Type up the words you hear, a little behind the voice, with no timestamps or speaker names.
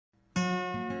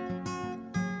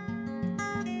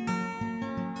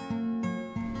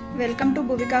Welcome to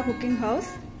భూవికా cooking house.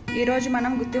 ఈ రోజు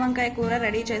మనం గుత్తి వంకాయ కూర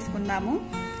రెడీ చేసుకుందాము.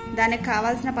 దానికి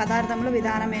కావాల్సిన పదార్థముల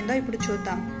విధానం ఏందో ఇప్పుడు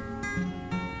చూద్దాం.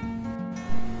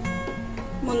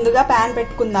 ముందుగా పాన్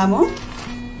పెట్టుకుందాము.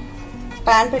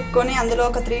 పాన్ పెట్టుకొని అందులో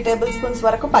ఒక 3 టేబుల్ స్పూన్స్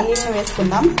వరకు పల్లీలను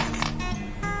వేసుకుందాం.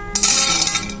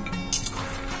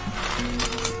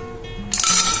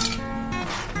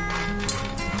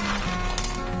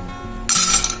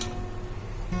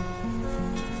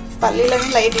 పల్లీలని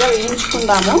లైట్ గా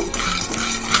వేయించుకుందాము.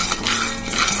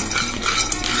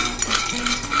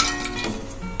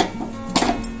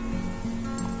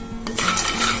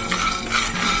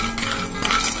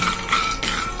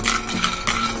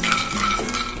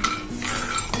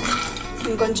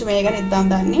 ఇంకొంచెం వేగనిద్దాం.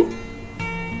 దాన్ని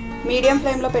మీడియం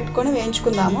ఫ్లేమ్ లో పెట్టుకొని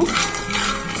వేయించుకుందాము.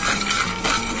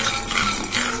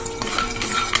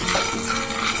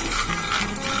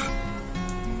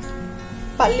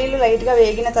 పల్లీలు లైట్ గా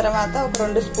వేగిన తర్వాత ఒక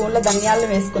 2 స్పూన్ల ధనియాలను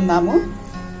వేసుకుందాము.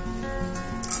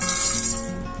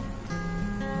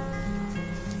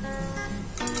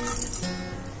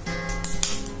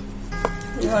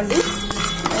 ఇవ్వండి,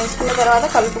 వేసుకున్న తర్వాత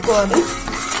కలుపుకోవాలి.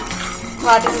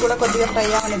 వాటిని కూడా కొద్దిగా ఫ్రై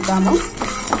అవనిద్దాము.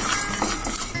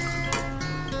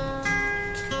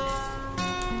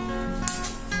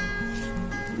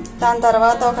 దాని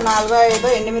తర్వాత ఒక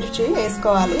 4-5 ఎండుమిర్చి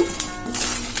వేసుకోవాలి.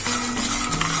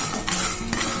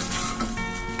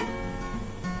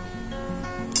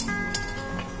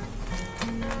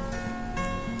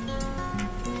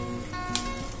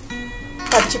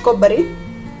 పచ్చి కొబ్బరి,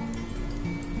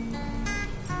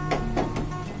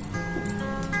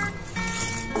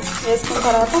 వేసుకున్న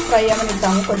తర్వాత ఫ్రై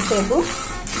అవనిద్దాము కొద్దిసేపు.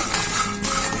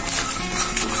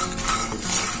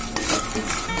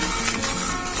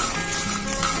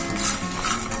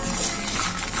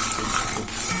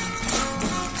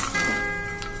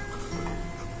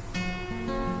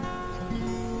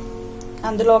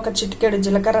 అందులో ఒక చిటికెడు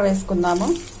జీలకర్ర వేసుకుందాము.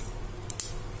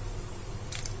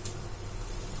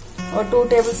 2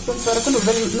 టేబుల్ స్పూన్స్ వరకు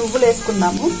నువ్వులు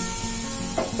వేసుకుందాము.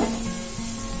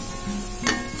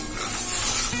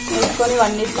 వేసుకొని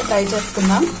ఇవన్నిటిని ఫ్రై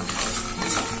చేసుకుందాం.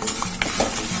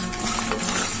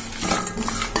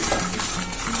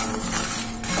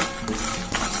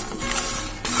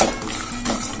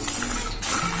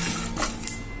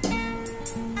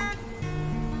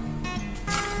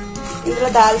 ఇందులో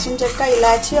దాల్చిన చెక్క,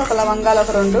 ఇలాచి, ఒక లవంగాలు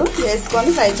ఒక 2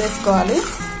 వేసుకొని ఫ్రై చేసుకోవాలి.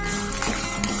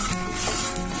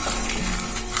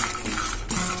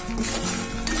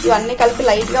 ఇవన్నీ కలిపి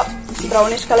లైట్ గా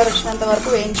బ్రౌనిష్ కలర్ వచ్చినంత వరకు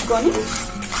వేయించుకొని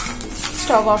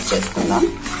స్టవ్ ఆఫ్ చేసుకుందాం.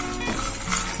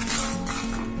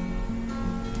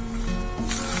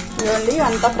 ఇవ్వండి,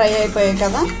 అంతా ఫ్రై అయిపోయాయి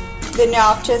కదా. దీన్ని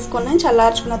ఆఫ్ చేసుకొని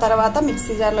చల్లార్చుకున్న తర్వాత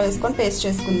మిక్సీ జార్లో వేసుకొని పేస్ట్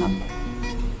చేసుకుందాం.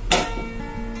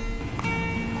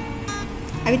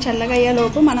 అవి చల్లగా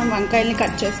అయ్యేలోపు మనం వంకాయల్ని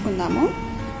కట్ చేసుకుందాము.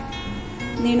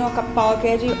 నేను ఒక 1/2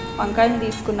 కేజీ వంకాయలు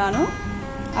తీసుకున్నాను.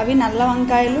 అవి నల్ల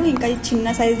వంకాయలు, ఇంకా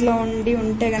చిన్న సైజులో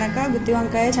ఉంటే గనక గుత్తి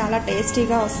వంకాయ చాలా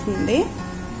టేస్టీగా వస్తుంది.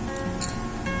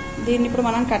 దీన్ని ఇప్పుడు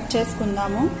మనం కట్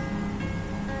చేసుకుందాము.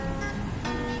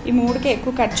 ఈ 3కి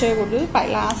ఎక్కువ కట్ చేయకూడదు,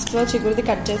 లాస్ట్లో చిగురుది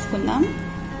కట్ చేసుకుందాం.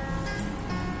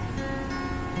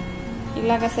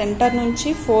 ఇలాగ సెంటర్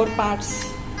నుంచి 4 పార్ట్స్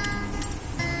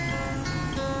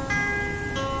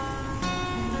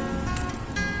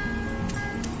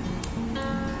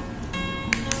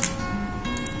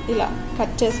ఇలా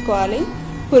కట్ చేసుకోవాలి.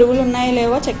 పురుగులు ఉన్నాయో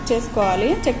లేవో చెక్ చేసుకోవాలి.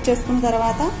 చెక్ చేసుకున్న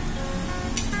తర్వాత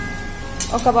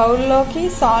ఒక బౌల్లోకి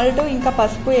సాల్ట్ ఇంకా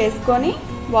పసుపు వేసుకొని,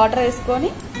 వాటర్ వేసుకొని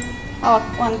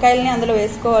వంకాయల్ని అందులో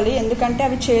వేసుకోవాలి. ఎందుకంటే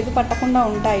అవి చేదు పట్టకుండా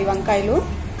ఉంటాయి వంకాయలు.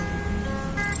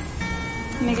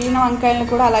 మిగిలిన వంకాయలను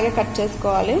కూడా అలాగే కట్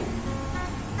చేసుకోవాలి.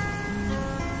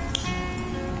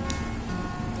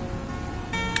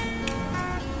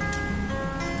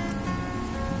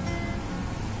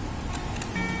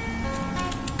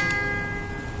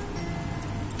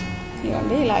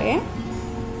 ఇవ్వండి, ఇలాగే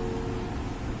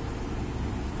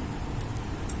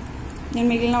నేను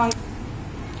మిగిలిన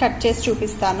కట్ చేసి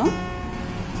చూపిస్తాను.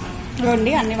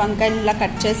 ఇవ్వండి, అన్ని వంకాయలు ఇలా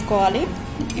కట్ చేసుకోవాలి.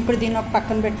 ఇప్పుడు దీన్ని ఒక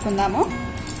పక్కన పెట్టుకుందాము.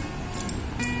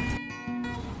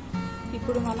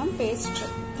 ఇప్పుడు మనం పేస్ట్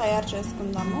తయారు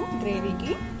చేసుకుందాము.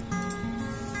 గ్రేవీకి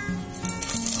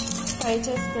ఫ్రై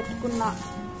చేసి పెట్టుకున్న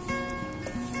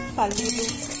పల్లీలు,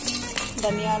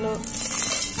 ధనియాలు,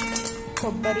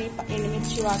 కొబ్బరి,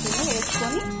 ఎండుమిర్చి వాటిని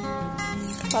వేసుకొని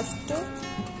ఫస్ట్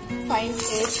ఫైన్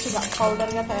పేస్ట్గా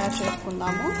పౌడర్గా తయారు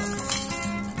చేసుకుందాము.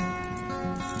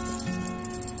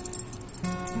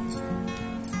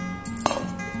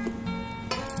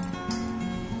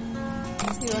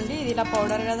 ఇవ్వండి, ఇది ఇలా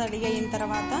పౌడర్గా రెడీ అయిన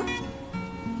తర్వాత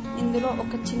ఇందులో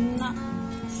ఒక చిన్న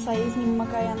సైజ్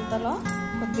నిమ్మకాయ అంతలో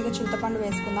కొద్దిగా చింతపండు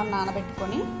వేసుకుందాం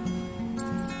నానబెట్టుకొని.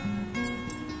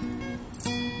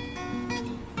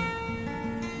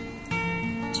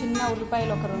 చిన్న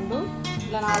ఉల్లిపాయలు ఒక 2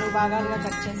 ఇలా 4 భాగాలుగా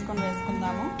కట్ చేసుకొని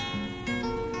వేసుకుందాము.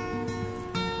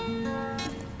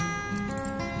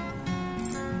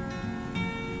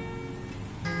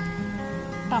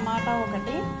 టమాటా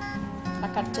ఒకటి ఇలా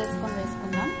కట్ చేసుకొని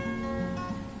వేసుకుందాం.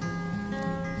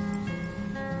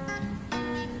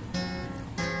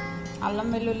 అల్లం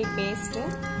వెల్లుల్లి పేస్ట్,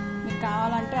 మీకు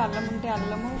కావాలంటే అల్లం ఉంటే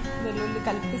అల్లము వెల్లుల్లి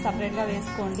కలిపి సపరేట్గా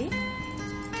వేసుకోండి.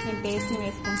 నేను పేస్ట్ని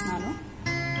వేసుకుంటున్నాను.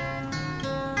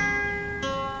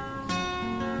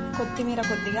 కొత్తిమీర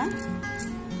కొద్దిగా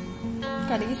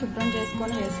కడిగి శుభ్రం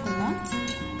చేసుకొని వేసుకుందాం.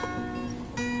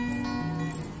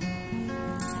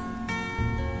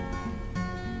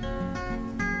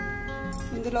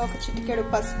 ఇందులో ఒక చిటికెడు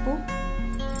పసుపు,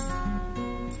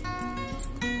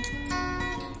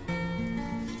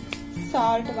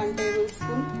 సాల్ట్ 1 టేబుల్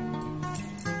స్పూన్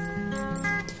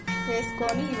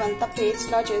వేసుకొని ఇవంతా పేస్ట్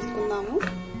లా చేసుకుందాము.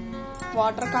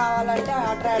 వాటర్ కావాలంటే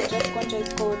వాటర్ యాడ్ చేసుకొని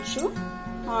చేసుకోవచ్చు.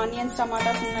 ఆనియన్స్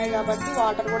టమాటాస్ ఉన్నాయి కాబట్టి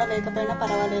వాటర్ కూడా లేకపోయినా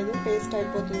పర్వాలేదు, పేస్ట్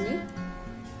అయిపోతుంది.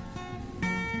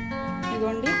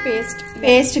 ఇదిగోండి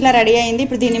పేస్ట్ ఇలా రెడీ అయింది.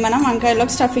 ఇప్పుడు దీన్ని మనం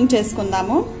వంకాయలోకి స్టఫింగ్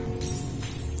చేసుకుందాము.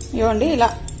 ఇదిగోండి ఇలా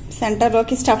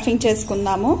సెంటర్లోకి స్టఫింగ్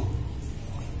చేసుకుందాము.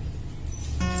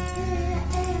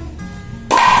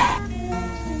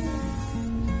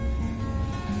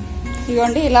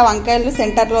 ఇదిగోండి ఇలా వంకాయలు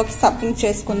సెంటర్లోకి స్టఫింగ్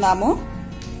చేసుకుందాము.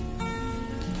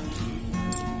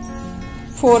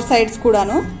 4 సైడ్స్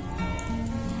కూడాను.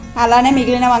 అలానే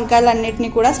మిగిలిన వంకాయలన్నిటినీ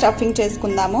కూడా స్టఫింగ్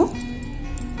చేసుకుందాము.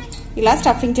 ఇలా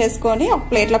స్టఫింగ్ చేసుకొని ఒక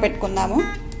ప్లేట్లో పెట్టుకుందాము.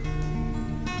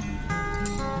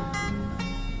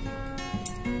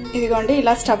 ఇదిగోండి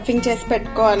ఇలా స్టఫింగ్ చేసి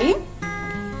పెట్టుకోవాలి.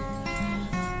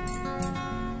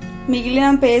 మిగిలిన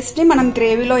పేస్ట్ని మనం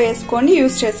గ్రేవీలో వేసుకొని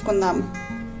యూజ్ చేసుకుందాము.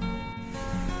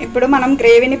 ఇప్పుడు మనం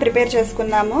గ్రేవీని ప్రిపేర్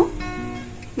చేసుకుందాము.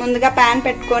 ముందుగా ప్యాన్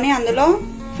పెట్టుకొని అందులో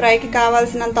ఫ్రైకి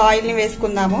కావాల్సినంత ఆయిల్ని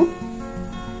వేసుకుందాము.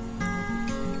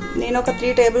 నేను ఒక 3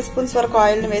 టేబుల్ స్పూన్స్ వరకు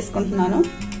ఆయిల్ని వేసుకుంటున్నాను.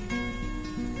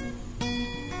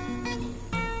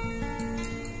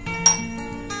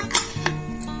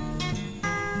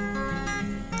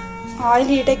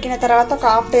 ఆయిల్ హీట్ ఎక్కిన తర్వాత ఒక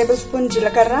 1/2 టేబుల్ స్పూన్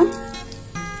జీలకర్ర,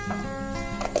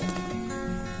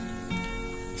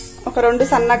 ఒక 2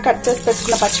 సన్నగా కట్ చేసి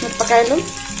పెట్టుకున్న పచ్చిమిరపకాయలు,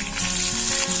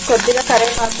 కొద్దిగా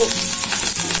కరివేపాకు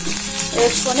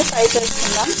వేసుకొని ఫ్రై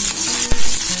చేసుకుందాం.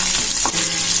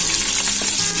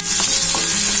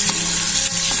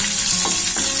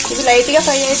 ఇది లైట్గా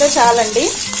ఫ్రై అయితే చాలండి,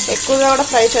 ఎక్కువగా కూడా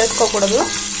ఫ్రై చేసుకోకూడదు.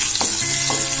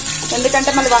 ఎందుకంటే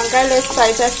మళ్ళీ వంకాయలు వేసి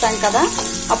ఫ్రై చేస్తాం కదా,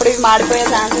 అప్పుడు ఇవి మాడిపోయే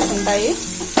ఛాన్సెస్ ఉంటాయి.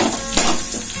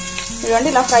 ఇదిగోండి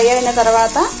ఇలా ఫ్రై అయిన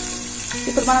తర్వాత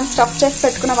ఇప్పుడు మనం స్టఫ్ చేసి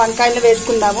పెట్టుకున్న వంకాయలు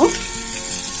వేసుకుందాము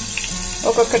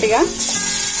ఒక్కొక్కటిగా.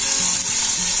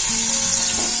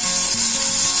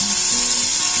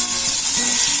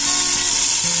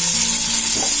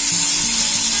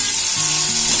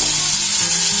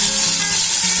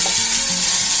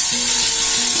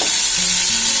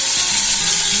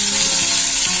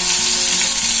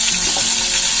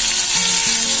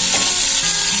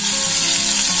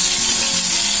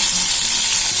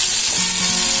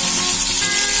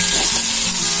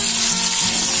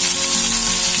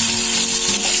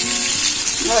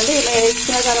 ఇలా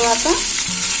వేసుకున్న తర్వాత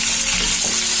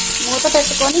మూత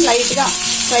పెట్టుకొని లైట్గా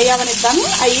ఫ్రై అవనిద్దాము.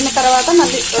 అయిన తర్వాత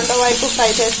మళ్ళీ రెండో వైపు ఫ్రై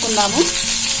చేసుకుందాము.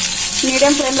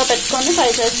 మీడియం ఫ్లేమ్లో పెట్టుకొని ఫ్రై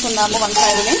చేసుకుందాము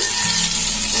వంకాయలని.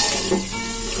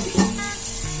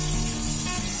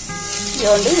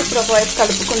 ఇవ్వండి ఇప్పుడు ఒకవైపు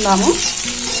కలుపుకుందాము.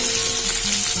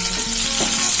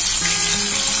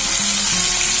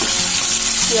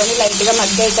 ఇవన్నీ లైట్గా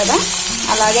మగ్గాయి కదా,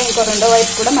 అలాగే ఇంకో రెండో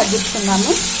వైపు కూడా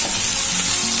మగ్గించుకుందాము.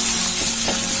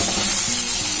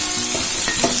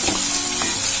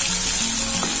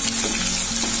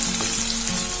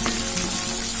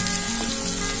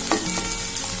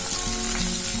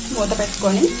 మూత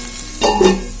పెట్టుకొని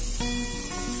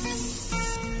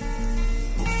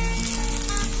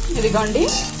ఇదిగోండి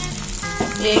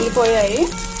వేగిపోయాయి,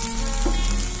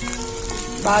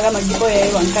 బాగా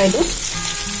మగ్గిపోయాయి వంకాయలు.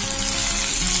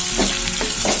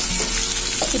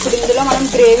 ఇప్పుడు ఇందులో మనం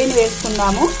గ్రేవీని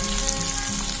వేసుకుందాము.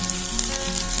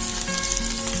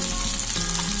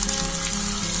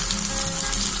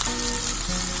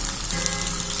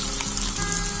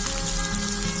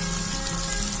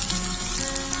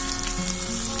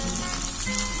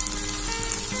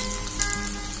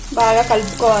 బాగా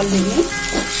కలుపుకోవాలి దీన్ని.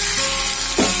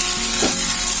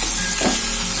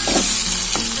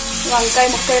 వంకాయ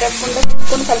ముక్క ఇరగకుండా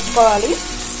తిప్పుకొని కలుపుకోవాలి.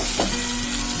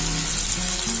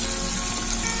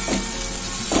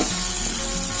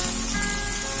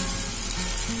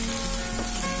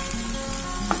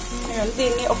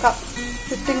 దీన్ని ఒక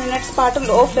 15 మినిట్స్ పాటు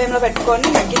లో ఫ్లేమ్ లో పెట్టుకొని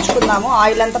మగ్గించుకుందాము,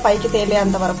 ఆయిల్ అంతా పైకి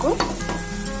తేలేంత వరకు.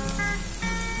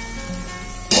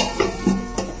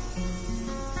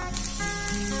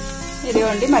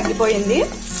 ఇదిగోండి మగ్గిపోయింది.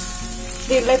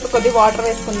 దీంట్లో ఇప్పుడు కొద్దిగా వాటర్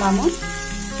వేసుకుందాము.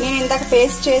 నేను ఇందాక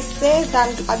పేస్ట్ చేస్తే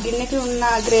దాంట్లో ఆ గిన్నెకి ఉన్న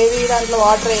గ్రేవీ దాంట్లో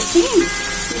వాటర్ వేసి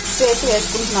మిక్స్ చేసి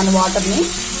వేసుకుంటున్నాను వాటర్ని.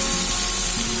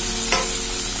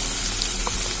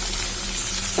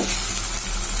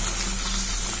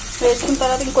 వేసుకున్న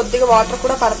తర్వాత ఇంకొద్దిగా వాటర్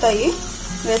కూడా పడతాయి,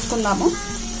 వేసుకుందాము.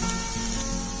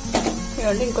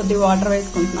 ఇవ్వండి ఇంకొద్దిగా వాటర్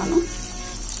వేసుకుంటున్నాను.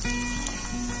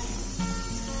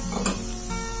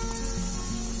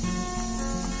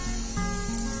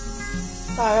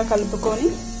 బాగా కలుపుకొని,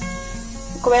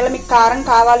 ఒకవేళ మీకు కారం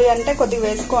కావాలి అంటే కొద్దిగా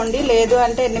వేసుకోండి, లేదు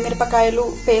అంటే ఎండుమిరపకాయలు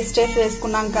పేస్ట్ చేసి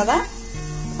వేసుకున్నాం కదా,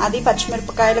 అది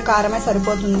పచ్చిమిరపకాయలు కారమే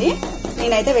సరిపోతుంది.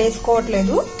 నేనైతే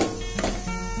వేసుకోవట్లేదు.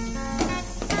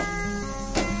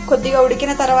 కొద్దిగా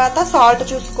ఉడికిన తర్వాత సాల్ట్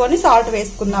చూసుకొని సాల్ట్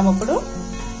వేసుకుందాం. ఇప్పుడు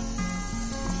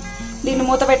దీన్ని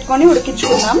మూత పెట్టుకొని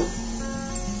ఉడికించుకుందాం.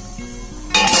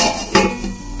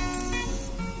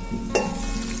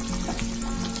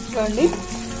 చూడండి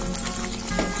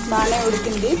బాగానే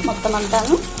ఉడికింది మొత్తం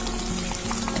అంతాను.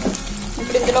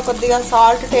 ఇప్పుడు ఇందులో కొద్దిగా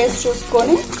సాల్ట్ టేస్ట్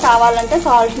చూసుకొని కావాలంటే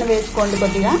సాల్ట్ని వేసుకోండి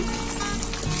కొద్దిగా.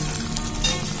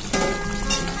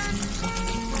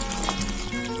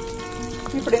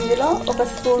 ఇప్పుడు ఇందులో ఒక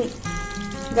స్పూన్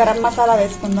గరం మసాలా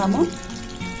వేసుకుందాము.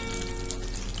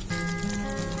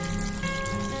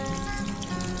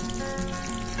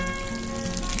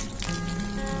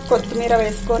 కొత్తిమీర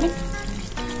వేసుకొని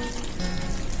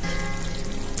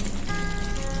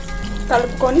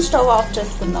కలుపుకొని స్టవ్ ఆఫ్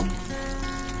చేసుకుందాం.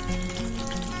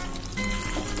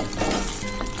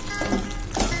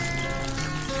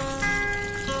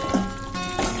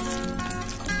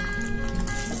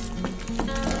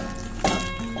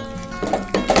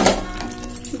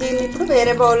 దీన్ని ఇప్పుడు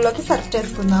వేరే బౌల్లోకి సర్వ్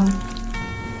చేసుకుందాము.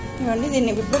 ఇవ్వండి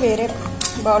దీన్ని ఇప్పుడు వేరే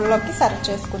బౌల్లోకి సర్వ్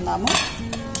చేసుకుందాము.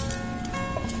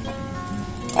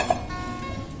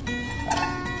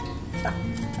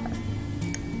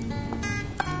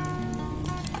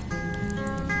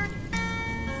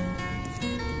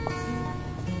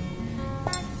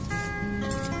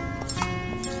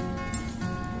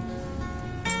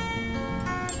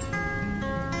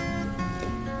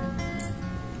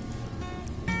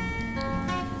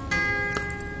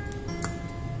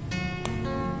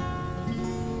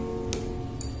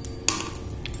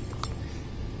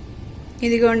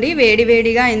 ఇదిగోండి వేడి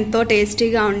వేడిగా ఎంతో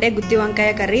టేస్టీగా ఉండే గుత్తి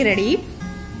వంకాయ కర్రీ రెడీ.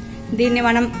 దీన్ని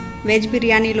మనం వెజ్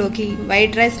బిర్యానీలోకి,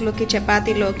 వైట్ రైస్లోకి,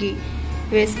 చపాతీలోకి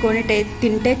వేసుకొని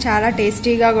తింటే చాలా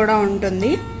టేస్టీగా కూడా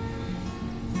ఉంటుంది.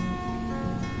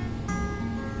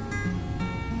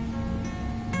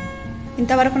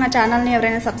 ఇంతవరకు నా ఛానల్ని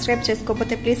ఎవరైనా సబ్స్క్రైబ్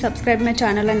చేసుకోకపోతే please subscribe my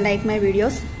channel and like my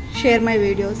videos, share my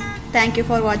videos. Thank you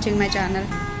for watching my channel.